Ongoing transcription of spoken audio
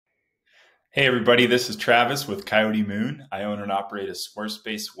Hey everybody, this is Travis with Coyote Moon. I own and operate a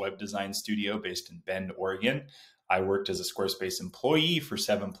Squarespace web design studio based in Bend, Oregon. I worked as a Squarespace employee for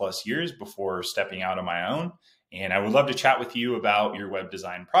 7+ years before stepping out on my own, and I would love to chat with you about your web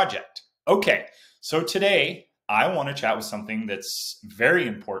design project. Okay, so today I want to chat with something that's very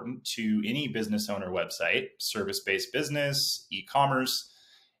important to any business owner website, service-based business, e-commerce,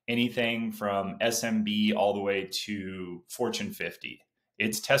 anything from SMB all the way to Fortune 50.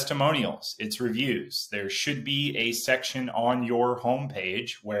 It's testimonials, it's reviews. There should be a section on your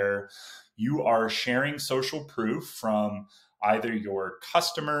homepage where you are sharing social proof from either your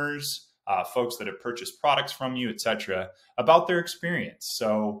customers, folks that have purchased products from you, etc., about their experience.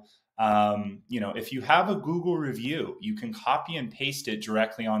 So, if you have a Google review, you can copy and paste it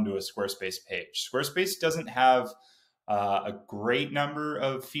directly onto a Squarespace page. Squarespace doesn't have a great number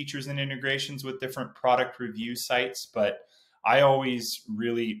of features and integrations with different product review sites, but I always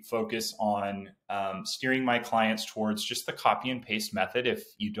really focus on steering my clients towards just the copy and paste method. If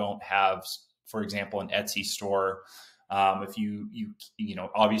you don't have, for example, an Etsy store, if you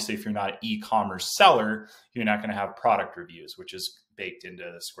obviously if you're not an e-commerce seller, you're not going to have product reviews, which is baked into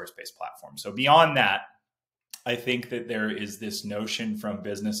the Squarespace platform. So beyond that, I think that there is this notion from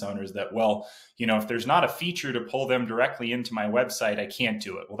business owners that, well, if there's not a feature to pull them directly into my website, I can't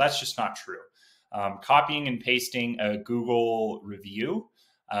do it. Well, that's just not true. Copying and pasting a Google review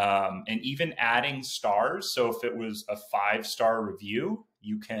and even adding stars. So if it was a 5-star review,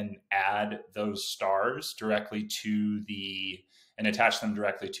 you can add those stars directly to and attach them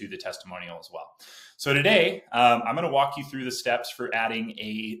directly to the testimonial as well. So today, I'm going to walk you through the steps for adding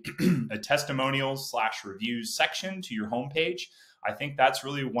a testimonials/reviews section to your homepage. I think that's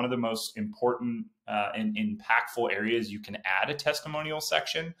really one of the most important and impactful areas you can add a testimonial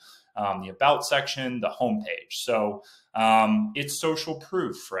section. The about section, the homepage. So it's social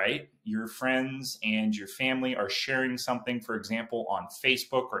proof, right? Your friends and your family are sharing something, for example, on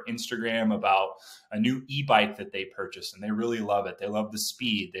Facebook or Instagram about a new e-bike that they purchased and they really love it. They love the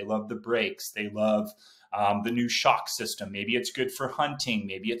speed. They love the brakes. They love the new shock system. Maybe it's good for hunting.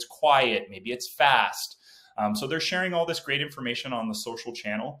 Maybe it's quiet. Maybe it's fast. So they're sharing all this great information on the social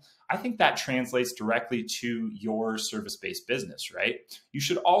channel. I think that translates directly to your service-based business, right? You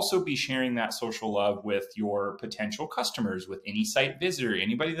should also be sharing that social love with your potential customers, with any site visitor,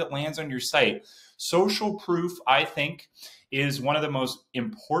 anybody that lands on your site. Social proof, I think, is one of the most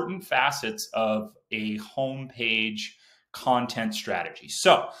important facets of a homepage content strategy.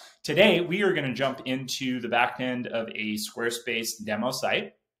 So today we are going to jump into the back end of a Squarespace demo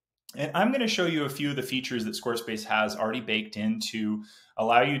site. And I'm going to show you a few of the features that Squarespace has already baked in to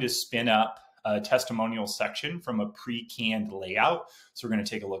allow you to spin up a testimonial section from a pre-canned layout. So we're going to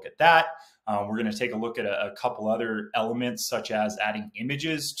take a look at that. We're going to take a look at a couple other elements, such as adding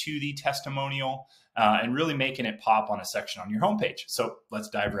images to the testimonial and really making it pop on a section on your homepage. So let's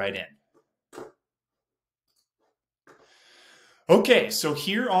dive right in. Okay, so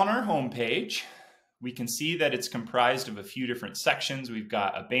here on our homepage, we can see that it's comprised of a few different sections. We've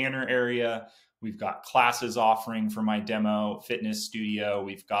got a banner area. We've got classes offering for my demo, fitness studio.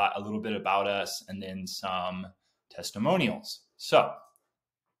 We've got a little bit about us and then some testimonials. So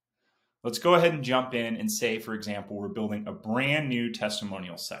let's go ahead and jump in and say, for example, we're building a brand new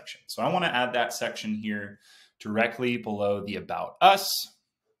testimonial section. So I want to add that section here directly below the about us.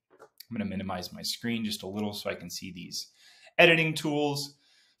 I'm going to minimize my screen just a little so I can see these editing tools.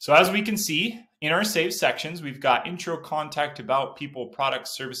 So as we can see in our saved sections, we've got intro, contact, about, people,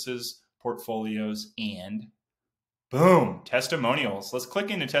 products, services, portfolios, and boom, testimonials. Let's click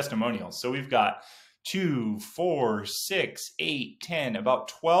into testimonials. So we've got 2, 4, 6, 8, 10, about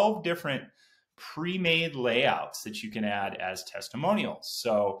 12 different pre-made layouts that you can add as testimonials.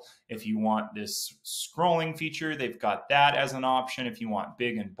 So if you want this scrolling feature, they've got that as an option. If you want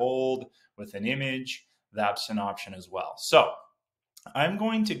big and bold with an image, that's an option as well. So I'm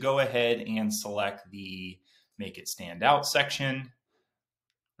going to go ahead and select the make it stand out section,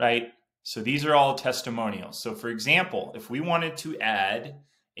 right? So these are all testimonials. So for example, if we wanted to add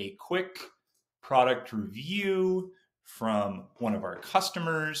a quick product review from one of our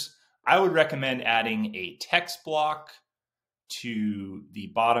customers, I would recommend adding a text block to the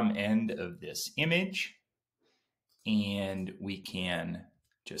bottom end of this image. And we can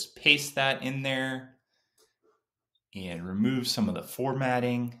just paste that in there and remove some of the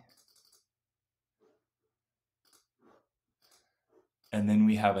formatting. And then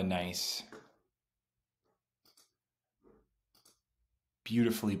we have a nice,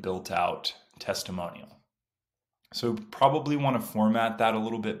 beautifully built out testimonial. So probably want to format that a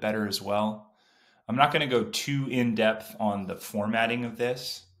little bit better as well. I'm not going to go too in depth on the formatting of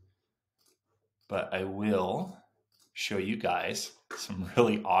this, but I will show you guys some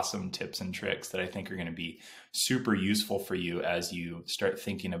really awesome tips and tricks that I think are going to be super useful for you as you start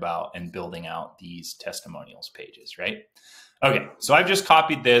thinking about and building out these testimonials pages, right? Okay, so I've just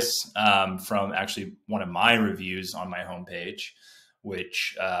copied this from actually one of my reviews on my homepage,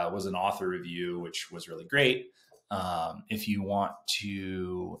 which was an author review, which was really great. If you want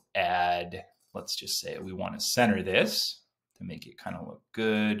to add, let's just say we want to center this to make it kind of look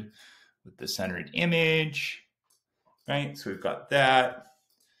good with the centered image. Right, so we've got that.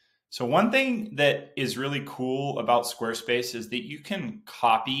 So one thing that is really cool about Squarespace is that you can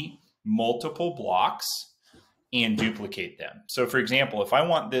copy multiple blocks and duplicate them. So for example, if I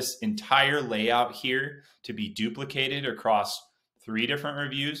want this entire layout here to be duplicated across 3 different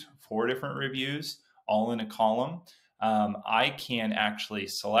reviews, 4 different reviews, all in a column, I can actually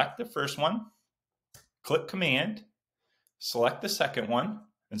select the first one, click Command, select the second one,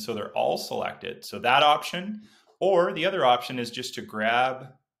 and so they're all selected. So that option. Or the other option is just to grab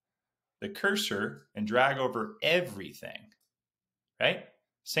the cursor and drag over everything, right?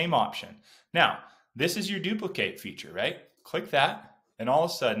 Same option. Now, this is your duplicate feature, right? Click that, and all of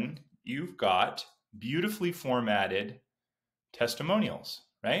a sudden, you've got beautifully formatted testimonials,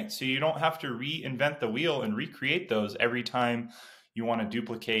 right? So you don't have to reinvent the wheel and recreate those every time you want to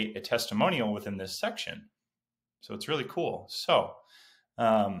duplicate a testimonial within this section. So it's really cool. So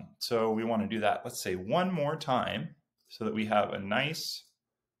we want to do that, let's say, one more time so that we have a nice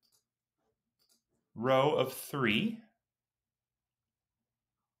row of 3.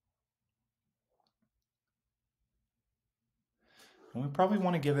 And we probably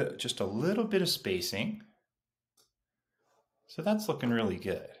want to give it just a little bit of spacing. So that's looking really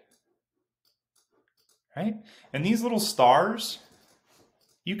good, right? And these little stars,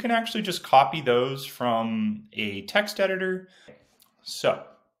 you can actually just copy those from a text editor. So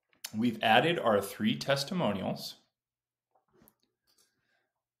we've added our 3 testimonials.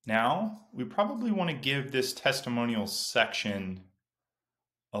 Now, we probably want to give this testimonial section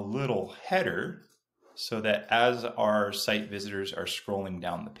a little header so that as our site visitors are scrolling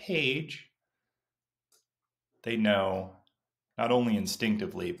down the page, they know not only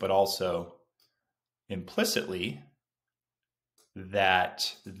instinctively, but also implicitly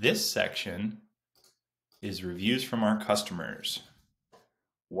that this section is reviews from our customers.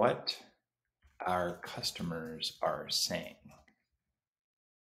 What our customers are saying.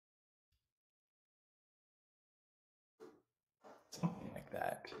 Something like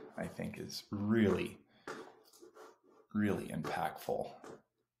that, I think, is really, really impactful.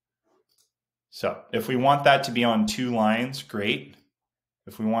 So if we want that to be on 2 lines, great.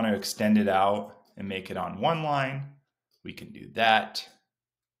 If we want to extend it out and make it on 1 line, we can do that.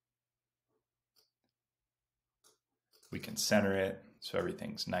 We can center it so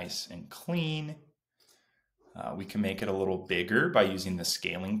everything's nice and clean. We can make it a little bigger by using the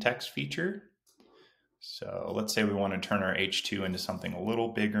scaling text feature. So let's say we want to turn our H2 into something a little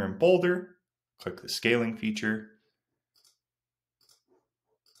bigger and bolder. Click the scaling feature.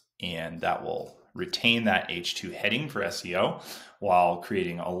 And that will retain that H2 heading for SEO while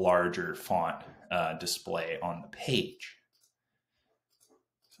creating a larger font display on the page.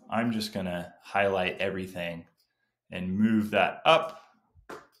 So I'm just going to highlight everything and move that up.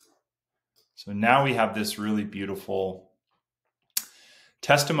 So now we have this really beautiful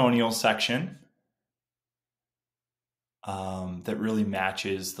testimonial section that really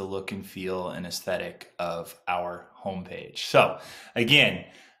matches the look and feel and aesthetic of our homepage. So again,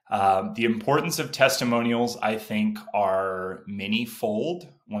 the importance of testimonials, I think, are many-fold.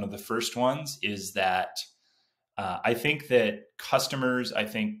 One of the first ones is that I think that customers,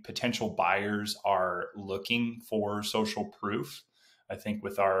 potential buyers are looking for social proof. I think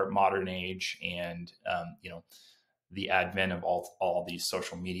with our modern age and the advent of all these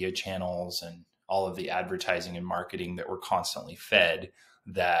social media channels and all of the advertising and marketing that we're constantly fed,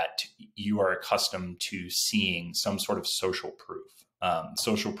 that you are accustomed to seeing some sort of social proof.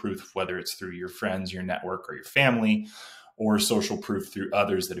 Social proof, whether it's through your friends, your network, or your family, or social proof through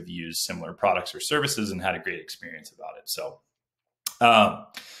others that have used similar products or services and had a great experience about it. So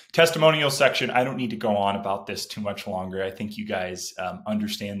testimonial section, I don't need to go on about this too much longer. I think you guys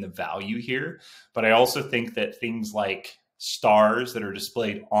understand the value here, but I also think that things like stars that are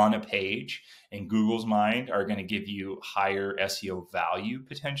displayed on a page in Google's mind are going to give you higher SEO value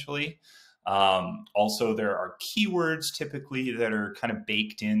potentially. Also, there are keywords typically that are kind of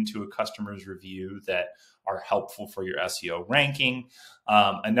baked into a customer's review that are helpful for your SEO ranking.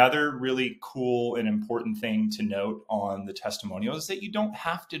 Another really cool and important thing to note on the testimonial is that you don't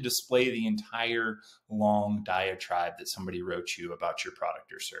have to display the entire long diatribe that somebody wrote you about your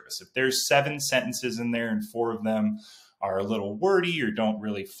product or service. If there's 7 sentences in there and 4 of them are a little wordy or don't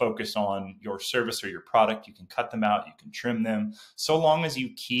really focus on your service or your product, you can cut them out, you can trim them, so long as you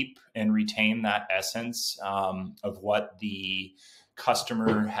keep and retain that essence of what the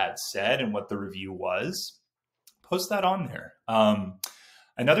customer had said and what the review was. Post that on there.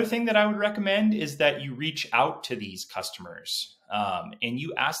 Another thing that I would recommend is that you reach out to these customers and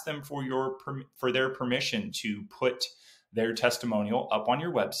you ask them for their permission to put their testimonial up on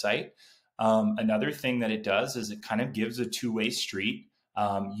your website. Another thing that it does is it kind of gives a two-way street.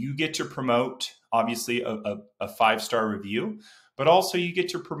 You get to promote, obviously, a 5-star review, but also you get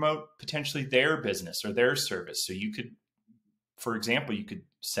to promote potentially their business or their service. So you could, for example, you could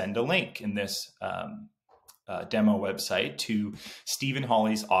send a link in this demo website to Stephen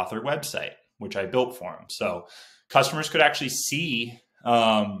Hawley's author website, which I built for him. So customers could actually see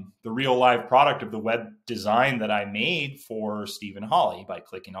the real live product of the web design that I made for Stephen Hawley by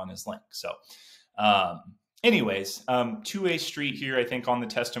clicking on his link. So anyways, two-way street here, I think, on the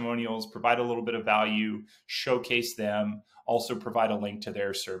testimonials. Provide a little bit of value, showcase them, also provide a link to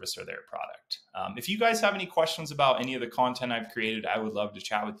their service or their product. If you guys have any questions about any of the content I've created, I would love to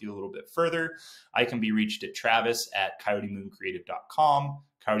chat with you a little bit further. I can be reached at travis@coyotemooncreative.com.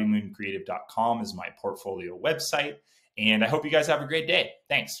 coyotemooncreative.com is my portfolio website. And I hope you guys have a great day.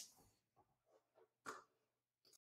 Thanks.